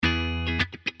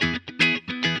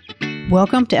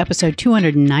Welcome to episode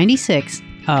 296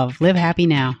 of Live Happy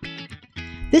Now.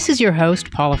 This is your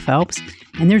host, Paula Phelps,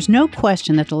 and there's no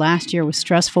question that the last year was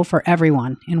stressful for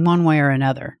everyone in one way or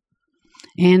another.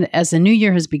 And as the new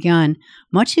year has begun,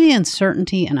 much of the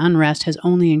uncertainty and unrest has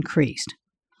only increased.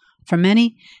 For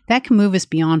many, that can move us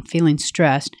beyond feeling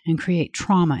stressed and create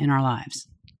trauma in our lives.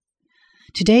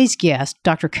 Today's guest,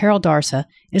 Dr. Carol Darsa,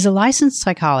 is a licensed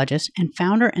psychologist and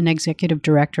founder and executive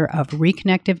director of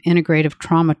Reconnective Integrative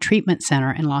Trauma Treatment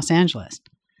Center in Los Angeles.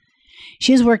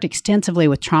 She has worked extensively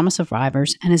with trauma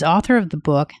survivors and is author of the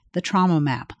book, The Trauma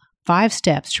Map: 5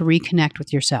 Steps to Reconnect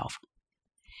with Yourself.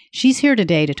 She's here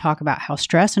today to talk about how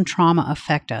stress and trauma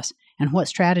affect us and what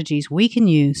strategies we can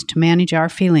use to manage our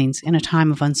feelings in a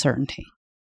time of uncertainty.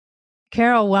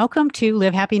 Carol, welcome to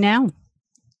Live Happy Now.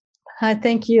 Hi,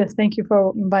 thank you. Thank you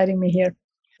for inviting me here.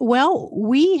 Well,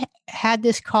 we had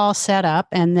this call set up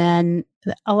and then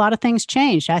a lot of things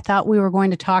changed. I thought we were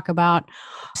going to talk about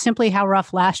simply how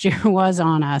rough last year was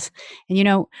on us. And, you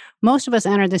know, most of us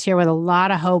entered this year with a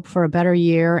lot of hope for a better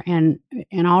year, and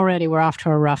already we're off to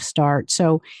a rough start.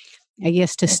 So I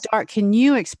guess to start, can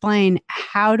you explain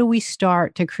how do we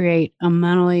start to create a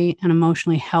mentally and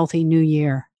emotionally healthy new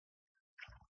year?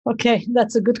 Okay,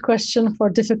 that's a good question for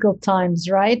difficult times,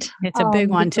 right? It's a big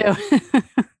one too.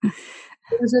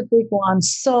 It is a big one.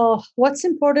 So what's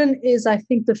important is, I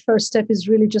think the first step is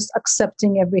really just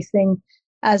accepting everything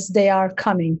as they are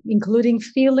coming, including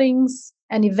feelings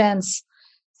and events,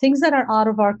 things that are out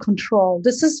of our control.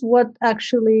 This is what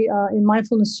actually in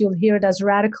mindfulness, you'll hear it as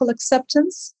radical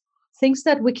acceptance, things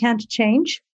that we can't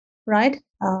change, right?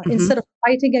 Instead of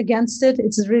fighting against it,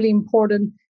 it's really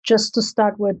important just to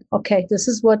start with, okay, this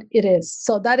is what it is.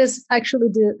 So that is actually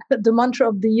the mantra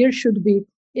of the year should be,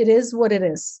 it is what it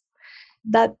is.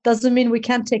 That doesn't mean we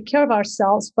can't take care of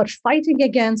ourselves, but fighting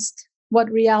against what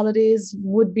reality is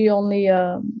would be only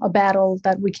a battle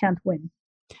that we can't win.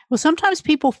 Well, sometimes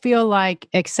people feel like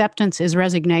acceptance is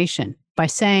resignation. By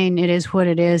saying it is what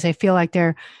it is, they feel like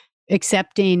they're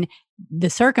accepting the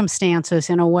circumstances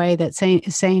in a way that's saying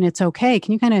it's okay.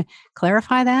 Can you kind of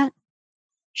clarify that?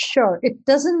 Sure. It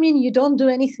doesn't mean you don't do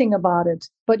anything about it,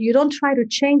 but you don't try to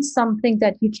change something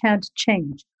that you can't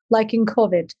change, like in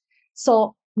COVID.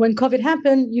 So when COVID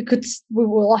happened, we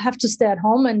will all have to stay at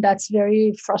home, and that's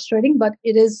very frustrating, but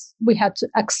we had to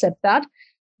accept that.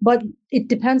 But it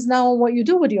depends now on what you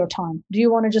do with your time. Do you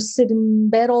want to just sit in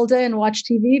bed all day and watch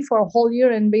TV for a whole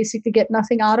year and basically get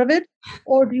nothing out of it?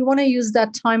 Or do you want to use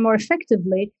that time more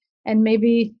effectively and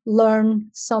maybe learn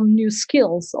some new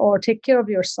skills or take care of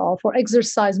yourself or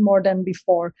exercise more than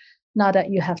before now that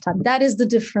you have time? That is the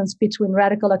difference between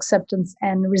radical acceptance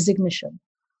and resignation.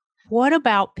 What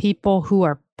about people who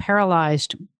are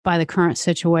paralyzed by the current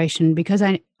situation? Because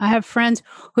I have friends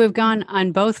who have gone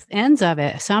on both ends of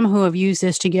it, some who have used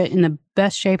this to get in the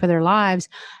best shape of their lives,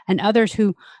 and others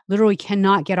who literally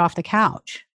cannot get off the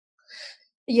couch.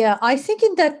 Yeah, I think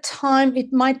in that time,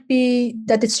 it might be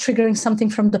that it's triggering something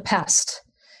from the past.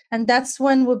 And that's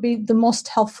when would be the most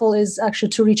helpful is actually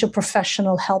to reach a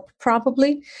professional help,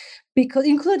 probably, because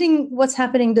including what's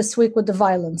happening this week with the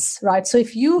violence, right? So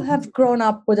if you have grown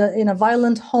up in a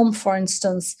violent home, for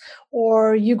instance,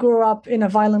 or you grew up in a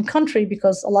violent country,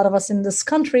 because a lot of us in this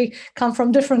country come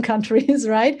from different countries,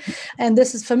 right? And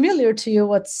this is familiar to you,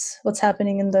 what's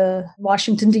happening in the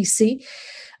Washington, D.C.,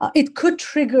 it could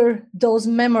trigger those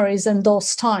memories and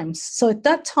those times. So at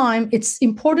that time, it's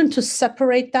important to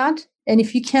separate that. And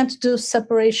if you can't do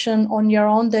separation on your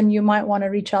own, then you might want to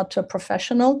reach out to a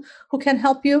professional who can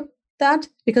help you that,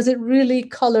 because it really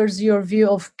colors your view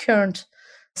of current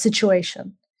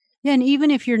situation. Yeah, and even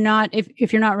if you're not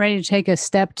if you're not ready to take a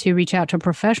step to reach out to a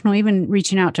professional, even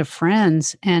reaching out to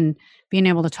friends and being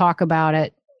able to talk about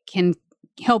it can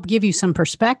help give you some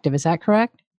perspective. Is that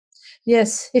correct?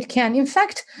 Yes, it can. In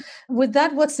fact, with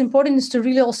that, what's important is to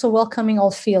really also welcoming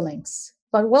all feelings.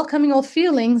 But welcoming all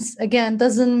feelings, again,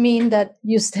 doesn't mean that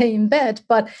you stay in bed.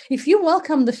 But if you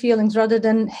welcome the feelings rather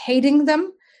than hating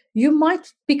them, you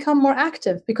might become more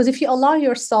active. Because if you allow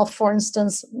yourself, for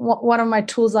instance, one of my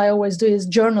tools I always do is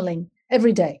journaling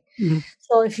every day. Mm-hmm.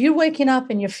 So if you're waking up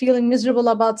and you're feeling miserable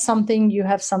about something, you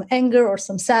have some anger or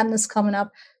some sadness coming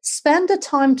up, spend the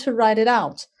time to write it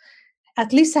out.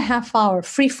 At least a half hour,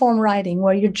 free form writing,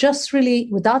 where you're just really,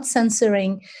 without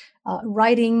censoring,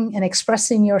 writing and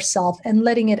expressing yourself and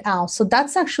letting it out. So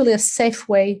that's actually a safe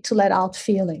way to let out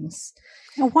feelings.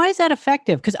 Now, why is that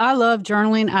effective? Because I love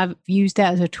journaling. I've used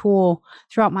that as a tool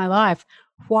throughout my life.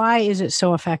 Why is it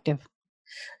so effective?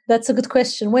 That's a good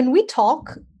question. When we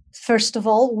talk, first of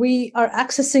all, we are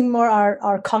accessing more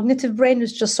our cognitive brain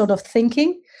is just sort of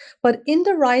thinking. But in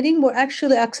the writing, we're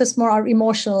actually access more our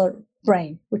emotional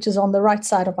brain, which is on the right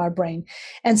side of our brain.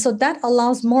 And so that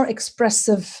allows more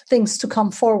expressive things to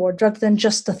come forward rather than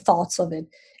just the thoughts of it.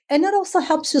 And it also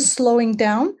helps you slowing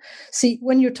down. See,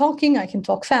 when you're talking, I can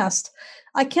talk fast.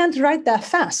 I can't write that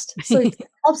fast. So it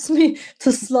helps me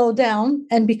to slow down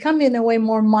and become, in a way,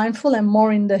 more mindful and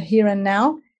more in the here and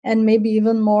now, and maybe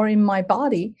even more in my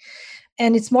body.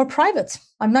 And it's more private.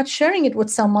 I'm not sharing it with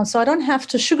someone, so I don't have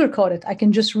to sugarcoat it. I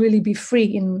can just really be free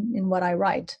in what I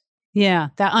write. Yeah,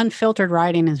 that unfiltered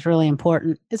writing is really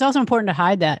important. It's also important to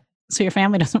hide that so your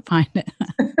family doesn't find it.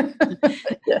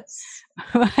 Yes.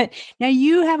 But now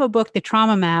you have a book, The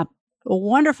Trauma Map. A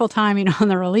wonderful timing on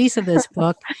the release of this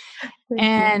book.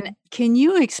 And can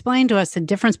you explain to us the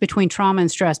difference between trauma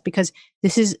and stress? Because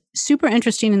this is super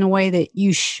interesting in the way that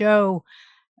you show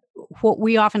what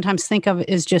we oftentimes think of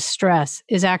as just stress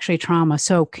is actually trauma.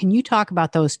 So can you talk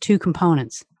about those two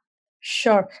components?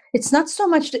 Sure. It's not so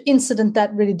much the incident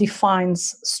that really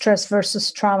defines stress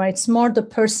versus trauma. It's more the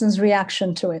person's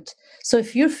reaction to it. So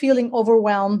if you're feeling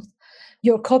overwhelmed,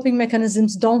 your coping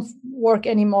mechanisms don't work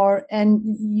anymore, and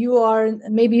you are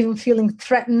maybe even feeling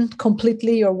threatened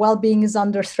completely, your well-being is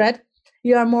under threat,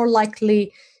 you are more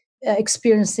likely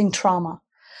experiencing trauma.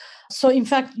 So in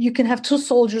fact, you can have two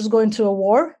soldiers going to a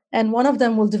war, and one of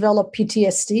them will develop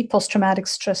PTSD, post-traumatic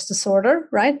stress disorder,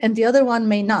 right? And the other one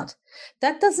may not.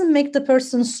 That doesn't make the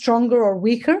person stronger or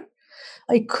weaker.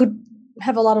 It could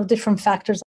have a lot of different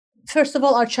factors. First of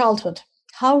all, our childhood,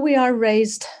 how we are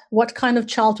raised, what kind of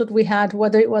childhood we had,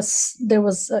 whether there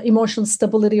was emotional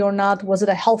stability or not, was it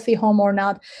a healthy home or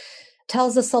not,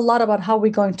 tells us a lot about how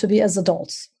we're going to be as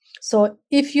adults. So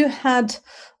if you had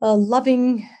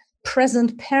loving,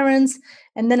 present parents,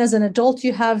 and then as an adult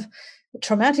you have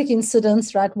traumatic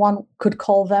incidents, right, one could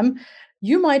call them,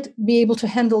 you might be able to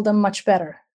handle them much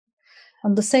better.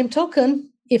 On the same token,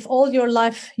 if all your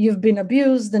life you've been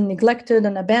abused and neglected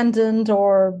and abandoned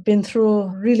or been through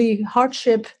really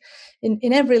hardship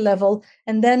in every level,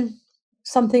 and then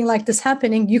something like this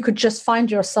happening, you could just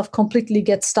find yourself completely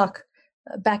get stuck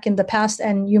back in the past,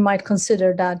 and you might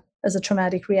consider that as a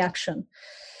traumatic reaction.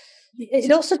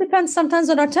 It also depends sometimes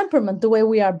on our temperament, the way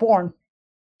we are born.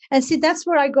 And see, that's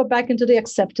where I go back into the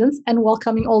acceptance and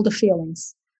welcoming all the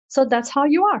feelings. So that's how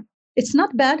you are. It's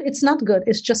not bad. It's not good.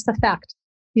 It's just a fact.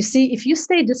 You see, if you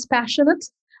stay dispassionate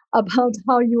about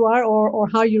how you are or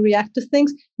how you react to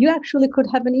things, you actually could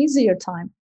have an easier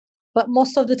time. But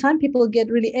most of the time, people get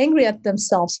really angry at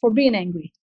themselves for being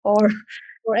angry or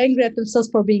angry at themselves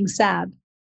for being sad.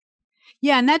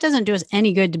 Yeah, and that doesn't do us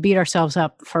any good to beat ourselves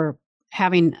up for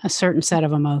having a certain set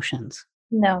of emotions.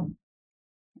 No.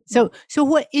 So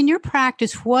what in your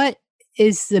practice, what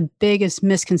is the biggest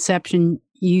misconception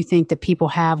you think that people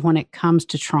have when it comes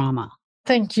to trauma?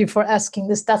 Thank you for asking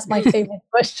this. That's my favorite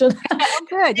question. Oh,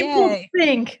 good. People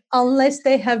think, unless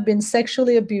they have been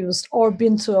sexually abused or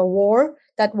been to a war,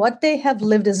 that what they have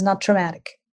lived is not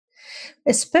traumatic.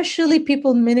 Especially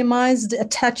people minimize the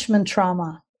attachment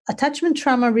trauma. Attachment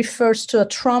trauma refers to a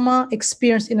trauma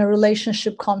experienced in a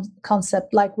relationship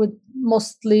concept, like with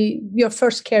mostly your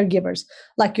first caregivers,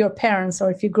 like your parents,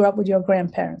 or if you grew up with your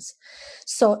grandparents.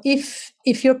 So if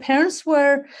your parents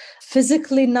were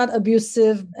physically not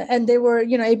abusive and they were,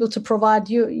 able to provide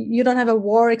you don't have a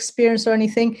war experience or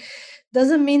anything,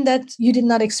 doesn't mean that you did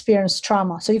not experience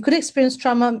trauma. So you could experience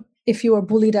trauma if you were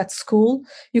bullied at school.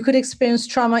 You could experience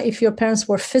trauma if your parents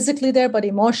were physically there but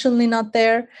emotionally not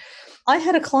there. I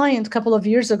had a client a couple of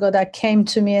years ago that came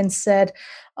to me and said,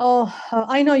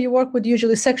 I know you work with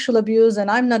usually sexual abuse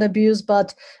and I'm not abused,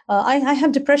 but I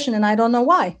have depression and I don't know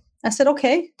why. I said,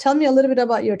 okay, tell me a little bit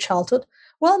about your childhood.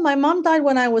 Well, my mom died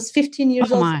when I was 15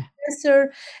 years old from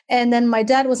cancer, and then my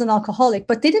dad was an alcoholic,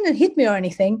 but they didn't hit me or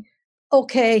anything.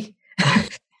 Okay.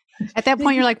 At that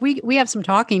point, you're like, we have some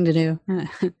talking to do.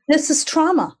 This is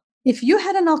trauma. If you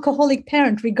had an alcoholic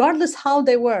parent, regardless how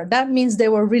they were, that means they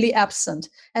were really absent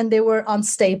and they were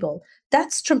unstable.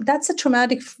 That's a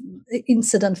traumatic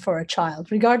incident for a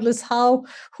child, regardless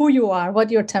who you are,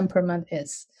 what your temperament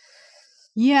is.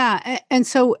 Yeah. And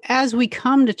so as we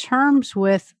come to terms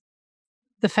with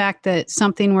the fact that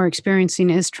something we're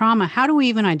experiencing is trauma, how do we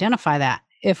even identify that?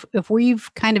 If we've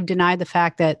kind of denied the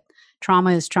fact that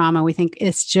trauma is trauma, we think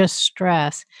it's just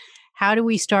stress, how do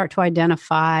we start to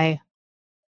identify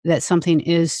that something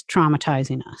is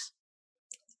traumatizing us?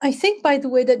 I think by the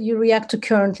way that you react to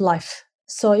current life.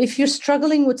 So if you're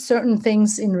struggling with certain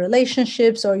things in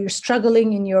relationships, or you're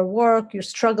struggling in your work, you're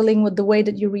struggling with the way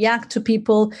that you react to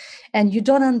people, and you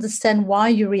don't understand why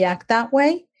you react that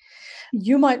way,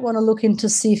 you might want to look into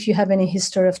see if you have any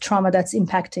history of trauma that's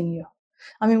impacting you.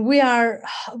 I mean, we are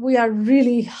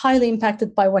really highly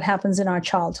impacted by what happens in our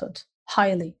childhood.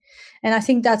 highly. And I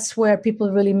think that's where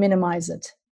people really minimize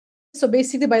it. So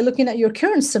basically, by looking at your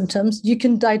current symptoms, you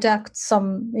can deduct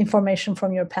some information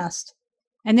from your past.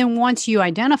 And then once you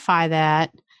identify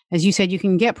that, as you said, you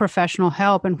can get professional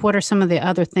help. And what are some of the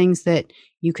other things that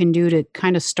you can do to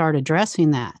kind of start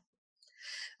addressing that?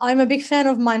 I'm a big fan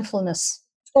of mindfulness,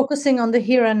 focusing on the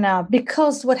here and now,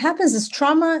 because what happens is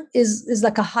trauma is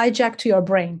like a hijack to your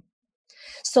brain.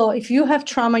 So if you have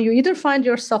trauma, you either find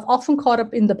yourself often caught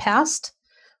up in the past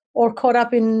or caught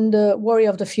up in the worry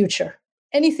of the future.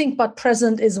 Anything but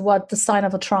present is what the sign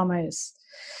of a trauma is.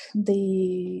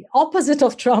 The opposite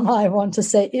of trauma, I want to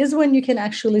say, is when you can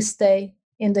actually stay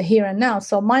in the here and now.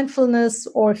 So mindfulness,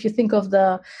 or if you think of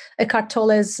the Eckhart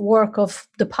Tolle's work of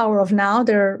The Power of Now,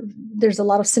 there's a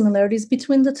lot of similarities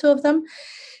between the two of them.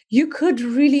 You could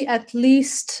really at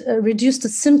least reduce the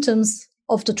symptoms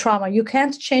of the trauma. You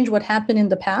can't change what happened in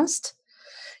the past.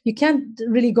 You can't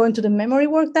really go into the memory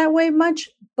work that way much,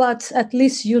 but at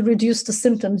least you reduce the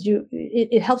symptoms.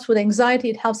 It helps with anxiety,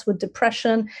 it helps with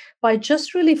depression by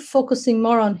just really focusing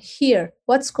more on here,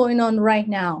 what's going on right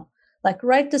now. Like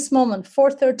right this moment,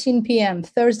 4:13 p.m.,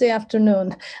 Thursday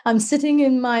afternoon, I'm sitting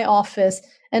in my office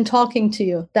and talking to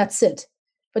you. That's it.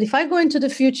 But if I go into the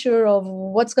future of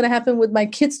what's going to happen with my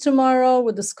kids tomorrow,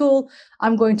 with the school,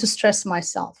 I'm going to stress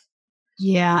myself.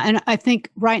 Yeah. And I think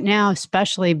right now,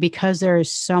 especially because there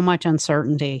is so much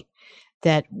uncertainty,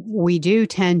 that we do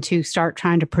tend to start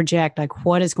trying to project like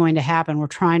what is going to happen. We're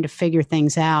trying to figure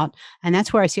things out. And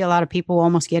that's where I see a lot of people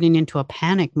almost getting into a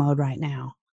panic mode right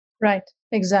now. Right,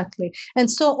 exactly. And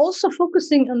so also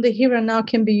focusing on the here and now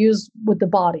can be used with the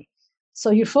body.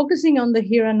 So you're focusing on the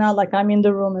here and now, like I'm in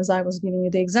the room as I was giving you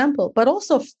the example, but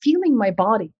also feeling my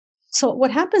body. So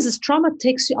what happens is trauma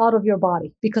takes you out of your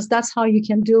body because that's how you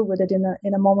can deal with it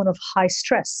in a moment of high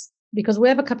stress. Because we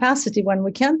have a capacity when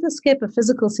we can't escape a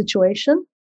physical situation.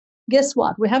 Guess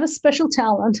what? We have a special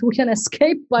talent. We can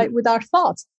escape with our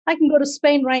thoughts. I can go to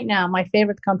Spain right now, my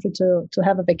favorite country to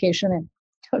have a vacation in.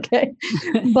 Okay.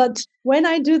 But when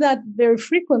I do that very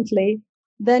frequently,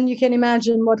 then you can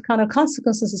imagine what kind of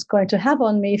consequences it's going to have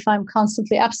on me if I'm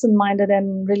constantly absent-minded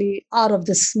and really out of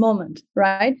this moment,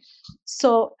 right?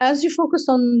 So as you focus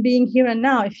on being here and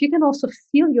now, if you can also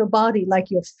feel your body, like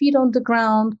your feet on the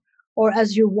ground, or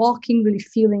as you're walking, really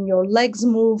feeling your legs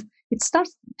move, it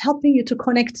starts helping you to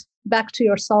connect back to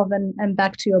yourself and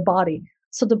back to your body.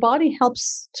 So the body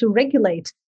helps to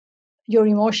regulate your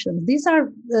emotions. These are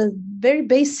very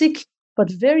basic but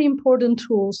very important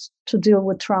tools to deal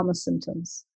with trauma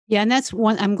symptoms. Yeah, and that's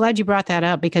one, I'm glad you brought that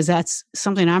up because that's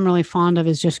something I'm really fond of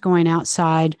is just going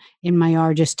outside in my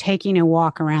yard, just taking a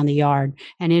walk around the yard.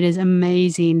 And it is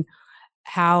amazing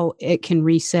how it can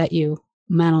reset you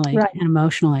mentally and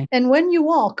emotionally. And when you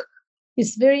walk,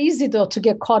 it's very easy though to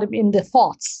get caught up in the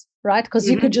thoughts, right? Because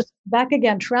you could just back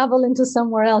again, travel into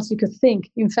somewhere else. You could think.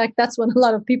 In fact, that's what a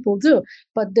lot of people do.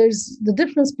 But there's the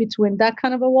difference between that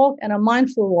kind of a walk and a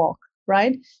mindful walk,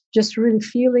 right? Just really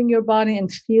feeling your body and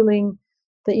feeling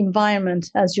the environment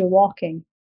as you're walking.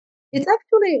 It's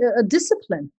actually a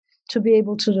discipline to be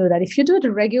able to do that. If you do it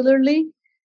regularly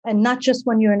and not just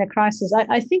when you're in a crisis,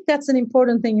 I think that's an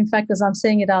important thing. In fact, as I'm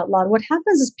saying it out loud, what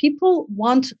happens is people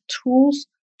want tools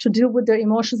to deal with their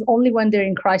emotions only when they're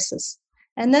in crisis.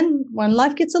 And then when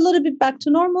life gets a little bit back to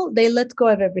normal, they let go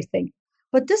of everything.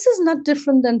 But this is not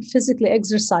different than physically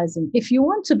exercising. If you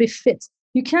want to be fit,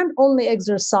 you can't only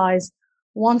exercise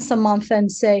once a month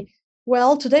and say,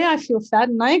 well, today I feel fat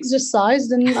and I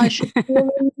exercised and I should feel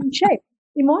in shape.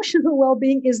 Emotional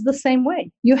well-being is the same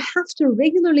way. You have to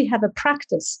regularly have a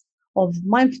practice of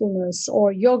mindfulness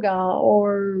or yoga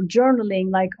or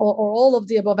journaling, or all of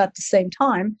the above at the same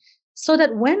time, so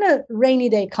that when a rainy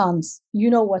day comes, you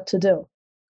know what to do,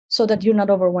 so that you're not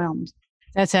overwhelmed.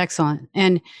 That's excellent.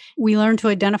 And we learn to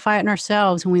identify it in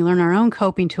ourselves and we learn our own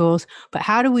coping tools, but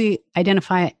how do we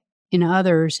identify it in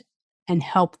others and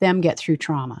help them get through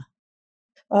trauma?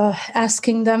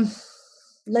 Asking them,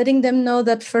 letting them know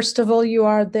that, first of all, you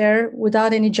are there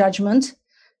without any judgment.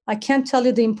 I can't tell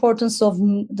you the importance of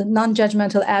the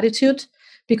non-judgmental attitude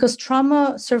because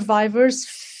trauma survivors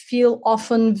feel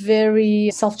often very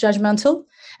self-judgmental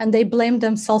and they blame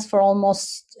themselves for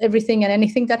almost everything and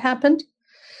anything that happened.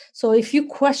 So if you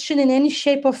question in any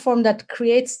shape or form that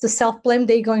creates the self-blame,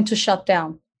 they're going to shut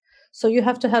down. So you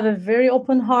have to have a very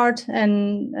open heart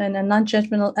and a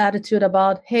non-judgmental attitude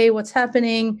about, hey, what's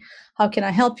happening? How can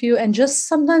I help you? And just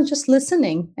sometimes just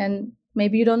listening. And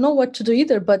maybe you don't know what to do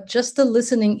either, but just the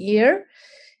listening ear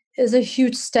is a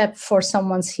huge step for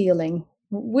someone's healing.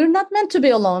 We're not meant to be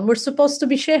alone. We're supposed to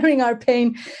be sharing our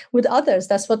pain with others.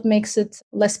 That's what makes it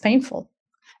less painful.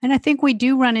 And I think we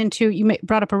do run into,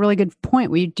 brought up a really good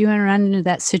point. We do run into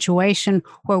that situation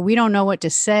where we don't know what to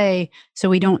say, so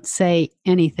we don't say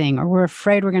anything, or we're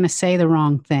afraid we're going to say the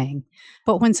wrong thing.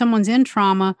 But when someone's in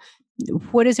trauma,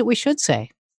 what is it we should say?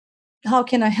 How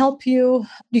can I help you?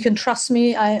 You can trust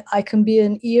me. I can be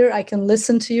an ear. I can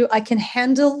listen to you. I can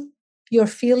handle your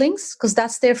feelings, because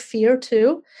that's their fear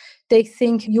too. They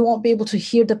think you won't be able to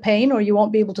hear the pain, or you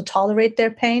won't be able to tolerate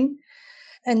their pain.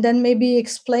 And then maybe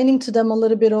explaining to them a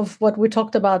little bit of what we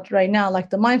talked about right now,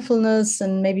 like the mindfulness,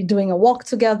 and maybe doing a walk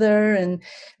together and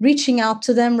reaching out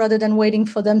to them rather than waiting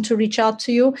for them to reach out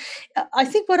to you. I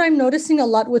think what I'm noticing a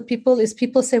lot with people is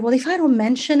people say, well, if I don't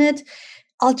mention it,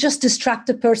 I'll just distract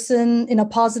the person in a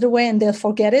positive way and they'll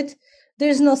forget it.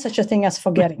 There's no such a thing as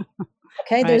forgetting.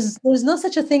 Okay. Right. There's no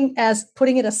such a thing as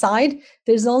putting it aside.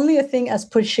 There's only a thing as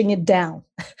pushing it down.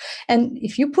 And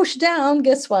if you push down,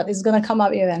 guess what? It's going to come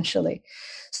up eventually.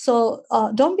 So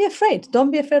don't be afraid.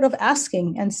 Don't be afraid of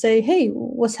asking and say, hey,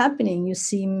 what's happening? You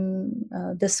seem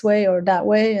this way or that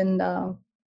way. And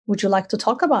would you like to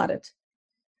talk about it?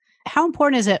 How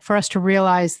important is it for us to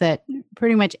realize that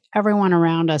pretty much everyone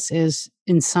around us is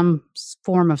in some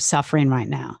form of suffering right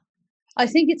now? I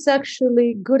think it's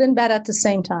actually good and bad at the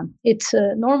same time. It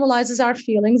normalizes our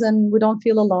feelings and we don't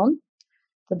feel alone.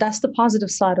 But that's the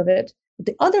positive side of it. But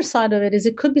the other side of it is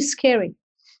it could be scary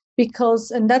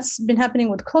because, and that's been happening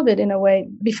with COVID in a way.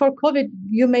 Before COVID,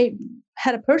 you may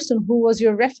had a person who was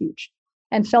your refuge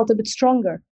and felt a bit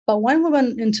stronger. But when we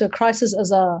went into a crisis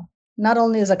not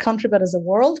only as a country, but as a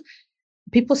world,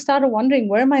 people started wondering,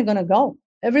 where am I going to go?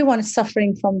 Everyone is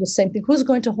suffering from the same thing. Who's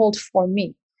going to hold for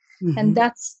me? Mm-hmm. And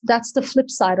that's the flip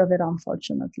side of it,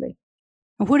 unfortunately.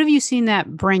 What have you seen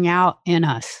that bring out in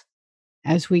us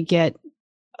as we get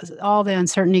all the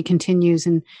uncertainty continues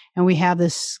and we have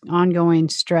this ongoing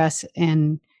stress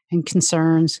and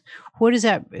concerns? What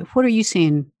are you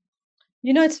seeing?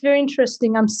 It's very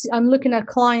interesting. I'm looking at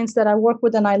clients that I work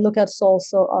with, and I look at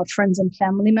also friends and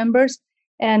family members.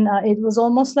 And it was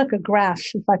almost like a graph,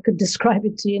 if I could describe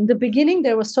it to you. In the beginning,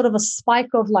 there was sort of a spike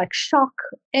of like shock,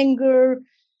 anger,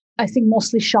 I think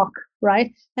mostly shock,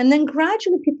 right? And then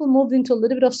gradually people moved into a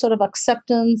little bit of sort of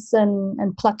acceptance and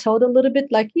plateaued a little bit,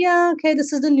 like, yeah, okay,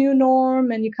 this is the new norm.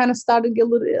 And you kind of started to get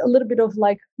a little bit of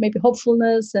like maybe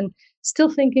hopefulness and still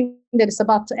thinking that it's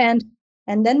about to end.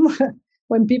 And then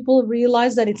when people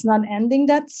realize that it's not ending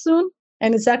that soon,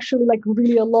 and it's actually like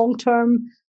really a long-term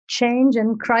change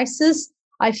and crisis,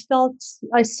 I saw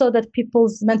that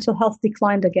people's mental health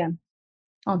declined again,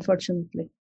 unfortunately.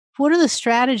 What are the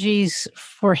strategies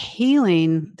for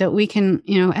healing that we can,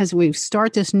 as we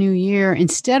start this new year,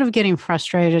 instead of getting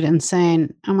frustrated and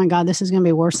saying, oh my God, this is going to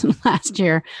be worse than last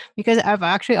year, because I've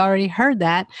actually already heard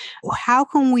that. How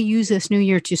can we use this new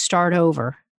year to start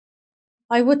over?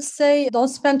 I would say don't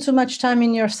spend too much time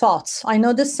in your thoughts. I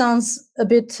know this sounds a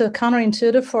bit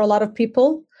counterintuitive for a lot of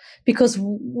people, because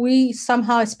we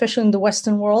somehow, especially in the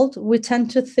Western world, we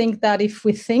tend to think that if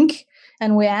we think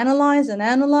and we analyze,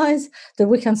 that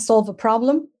we can solve a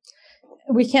problem.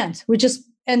 We can't. We just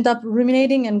end up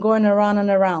ruminating and going around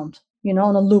and around,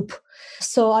 on a loop.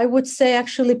 So I would say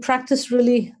actually practice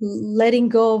really letting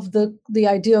go of the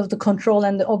idea of the control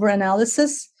and the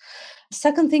overanalysis.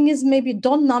 Second thing is maybe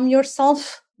don't numb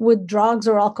yourself with drugs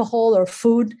or alcohol or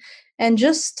food, and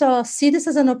just see this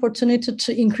as an opportunity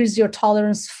to increase your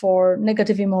tolerance for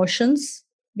negative emotions,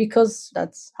 because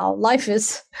that's how life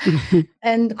is.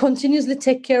 And continuously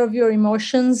take care of your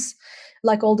emotions,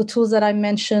 like all the tools that I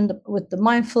mentioned with the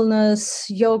mindfulness,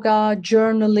 yoga,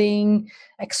 journaling,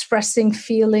 expressing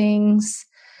feelings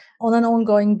on an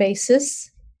ongoing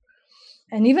basis.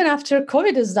 And even after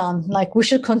COVID is done, like we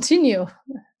should continue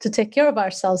to take care of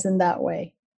ourselves in that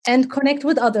way and connect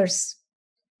with others.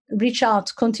 Reach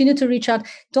out, continue to reach out.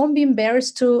 Don't be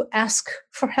embarrassed to ask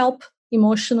for help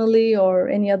emotionally or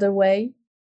any other way.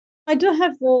 I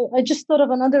just thought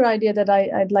of another idea that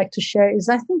I'd like to share is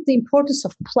I think the importance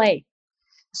of play,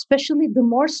 especially the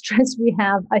more stress we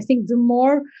have, I think the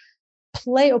more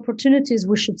play opportunities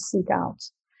we should seek out.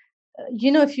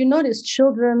 If you notice,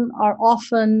 children are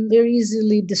often very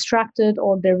easily distracted,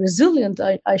 or they're resilient,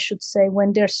 I should say,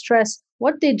 when they're stressed.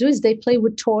 What they do is they play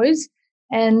with toys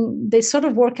and they sort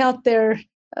of work out their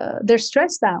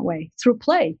stress that way through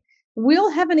play. We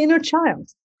all have an inner child.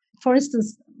 For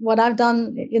instance, what I've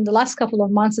done in the last couple of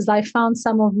months is I found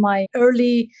some of my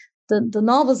the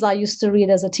novels I used to read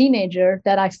as a teenager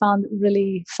that I found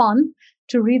really fun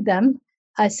to read them.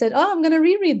 I said, I'm going to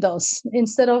reread those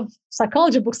instead of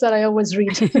psychology books that I always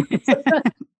read.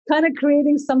 Kind of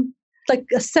creating some, like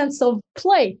a sense of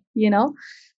play,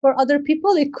 For other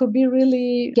people, it could be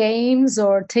really games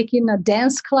or taking a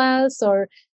dance class or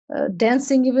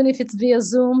dancing, even if it's via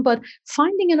Zoom, but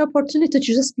finding an opportunity to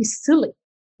just be silly.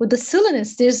 With the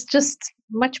silliness, there's just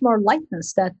much more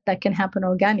lightness that can happen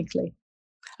organically.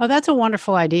 Oh, that's a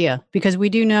wonderful idea, because we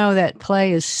do know that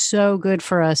play is so good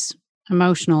for us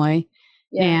emotionally.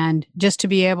 Yeah. And just to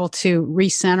be able to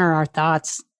recenter our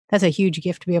thoughts, that's a huge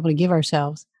gift to be able to give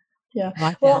ourselves. Yeah. I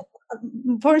like Well,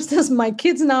 for instance, my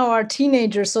kids now are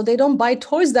teenagers, so they don't buy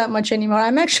toys that much anymore.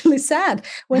 I'm actually sad.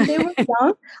 When they were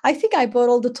young, I think I bought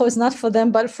all the toys, not for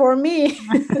them, but for me.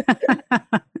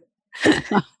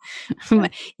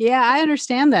 Yeah, I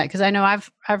understand that, because I know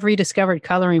I've rediscovered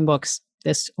coloring books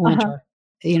this winter.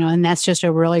 And that's just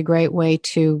a really great way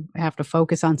to have to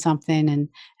focus on something, and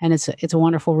it's a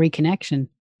wonderful reconnection.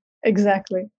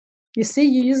 Exactly. You see,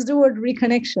 you use the word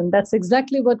reconnection. That's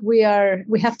exactly what we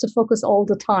have to focus all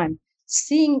the time.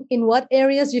 Seeing in what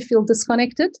areas you feel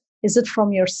disconnected. Is it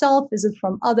from yourself? Is it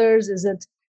from others? Is it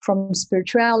from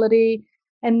spirituality?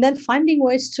 And then finding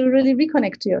ways to really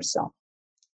reconnect to yourself.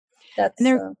 That's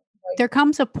and there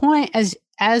comes a point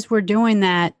as we're doing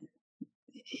that,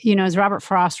 as Robert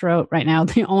Frost wrote, right now,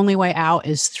 the only way out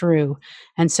is through.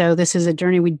 And so this is a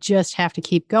journey we just have to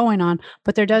keep going on.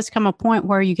 But there does come a point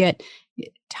where you get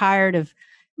tired of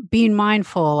being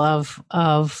mindful of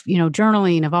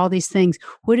journaling, of all these things.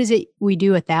 What is it we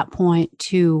do at that point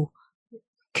to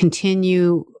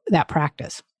continue that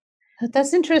practice?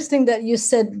 That's interesting that you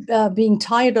said being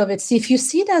tired of it. See, if you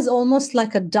see it as almost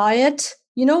like a diet,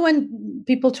 when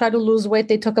people try to lose weight,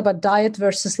 they talk about diet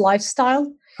versus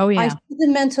lifestyle. Oh, yeah. I see the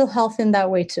mental health in that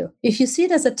way too. If you see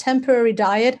it as a temporary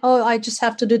diet, I just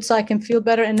have to do it so I can feel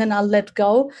better and then I'll let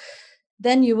go,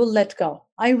 then you will let go.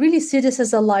 I really see this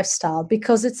as a lifestyle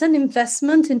because it's an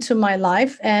investment into my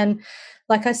life. And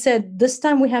like I said, this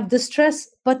time we have this stress,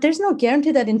 but there's no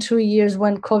guarantee that in 2 years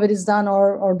when COVID is done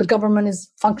or the government is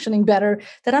functioning better,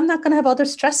 that I'm not going to have other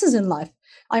stresses in life.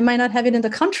 I might not have it in the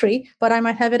country, but I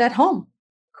might have it at home.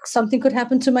 Something could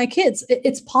happen to my kids.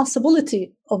 It's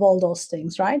possibility of all those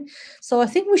things, right? So I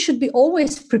think we should be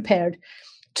always prepared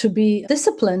to be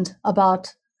disciplined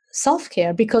about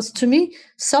self-care, because to me,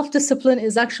 self-discipline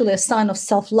is actually a sign of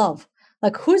self-love.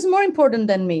 Like, who's more important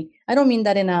than me? I don't mean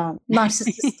that in a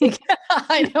narcissistic.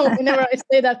 I know whenever I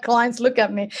say that, clients look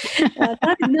at me.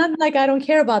 Not like I don't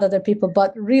care about other people,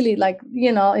 but really, like,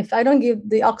 if I don't give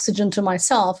the oxygen to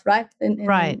myself, right?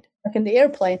 Right. Like in the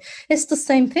airplane, it's the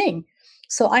same thing.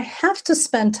 So I have to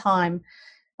spend time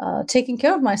taking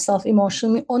care of myself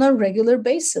emotionally on a regular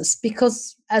basis,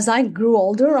 because as I grew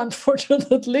older,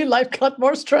 unfortunately, life got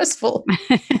more stressful.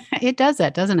 It does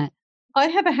that, doesn't it? I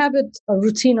have a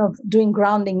routine of doing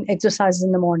grounding exercises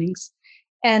in the mornings.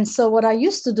 And so what I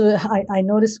used to do, I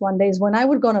noticed one day, is when I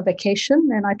would go on a vacation,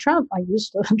 and I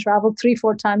used to travel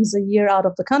 3-4 times a year out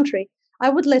of the country, I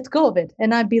would let go of it.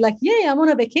 And I'd be like, yay, I'm on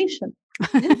a vacation.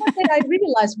 And then one day I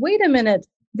realized, wait a minute,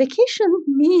 vacation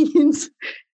means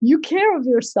you care of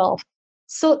yourself.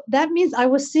 So that means I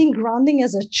was seeing grounding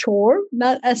as a chore,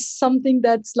 not as something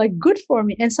that's like good for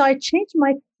me. And so I changed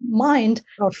my mind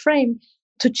or frame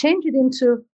to change it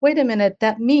into, wait a minute,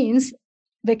 that means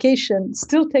vacation,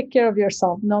 still take care of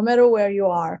yourself no matter where you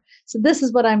are. So this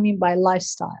is what I mean by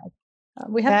lifestyle.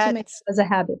 We have to make it as a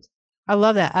habit. I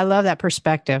love that. I love that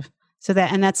perspective.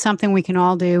 And that's something we can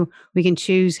all do. We can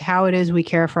choose how it is we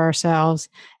care for ourselves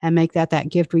and make that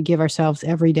gift we give ourselves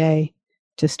every day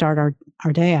to start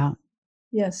our day out.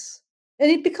 Yes. And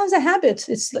it becomes a habit.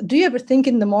 Do you ever think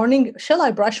in the morning, shall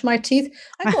I brush my teeth?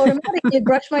 I automatically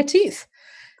brush my teeth.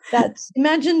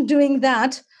 Imagine doing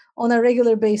that on a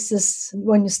regular basis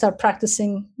when you start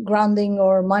practicing grounding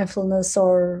or mindfulness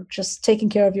or just taking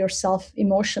care of yourself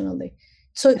emotionally.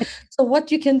 So what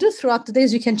you can do throughout the day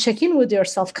is you can check in with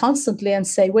yourself constantly and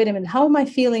say, wait a minute, how am I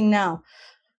feeling now?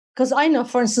 Because I know,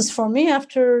 for instance, for me,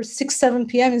 after 6-7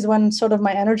 p.m. is when sort of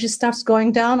my energy starts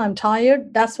going down. I'm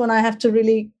tired. That's when I have to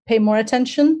really pay more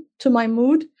attention to my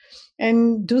mood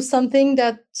and do something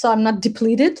so I'm not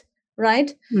depleted,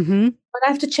 right? Mm-hmm. But I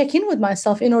have to check in with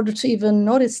myself in order to even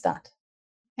notice that.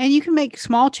 And you can make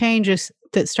small changes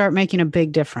that start making a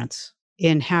big difference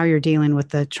in how you're dealing with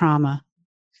the trauma.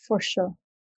 For sure.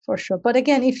 But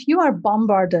again, if you are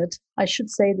bombarded, I should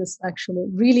say this actually,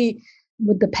 really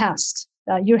with the past,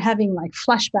 you're having like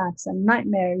flashbacks and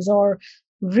nightmares or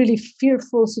really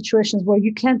fearful situations where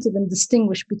you can't even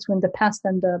distinguish between the past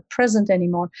and the present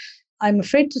anymore, I'm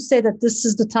afraid to say that this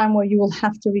is the time where you will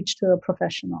have to reach to a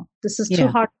professional. This is too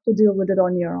hard to deal with it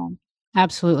on your own.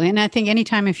 Absolutely. And I think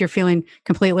anytime if you're feeling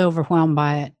completely overwhelmed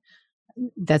by it,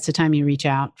 that's the time you reach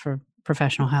out for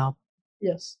professional help.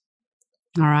 Yes.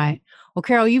 All right. Well,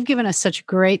 Carol, you've given us such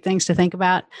great things to think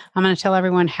about. I'm going to tell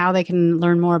everyone how they can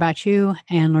learn more about you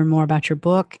and learn more about your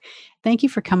book. Thank you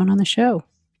for coming on the show.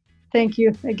 Thank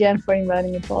you again for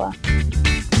inviting me, Paula.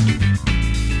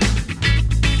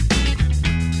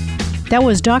 That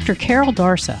was Dr. Carol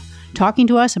Darsa talking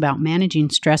to us about managing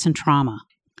stress and trauma.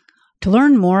 To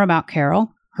learn more about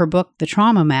Carol, her book, The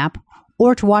Trauma Map,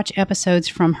 or to watch episodes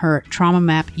from her Trauma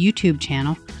Map YouTube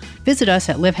channel, visit us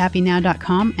at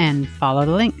livehappynow.com and follow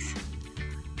the links.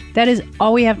 That is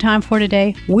all we have time for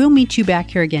today. We'll meet you back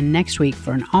here again next week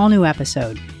for an all-new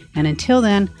episode. And until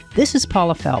then, this is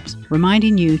Paula Phelps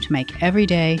reminding you to make every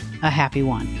day a happy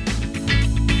one.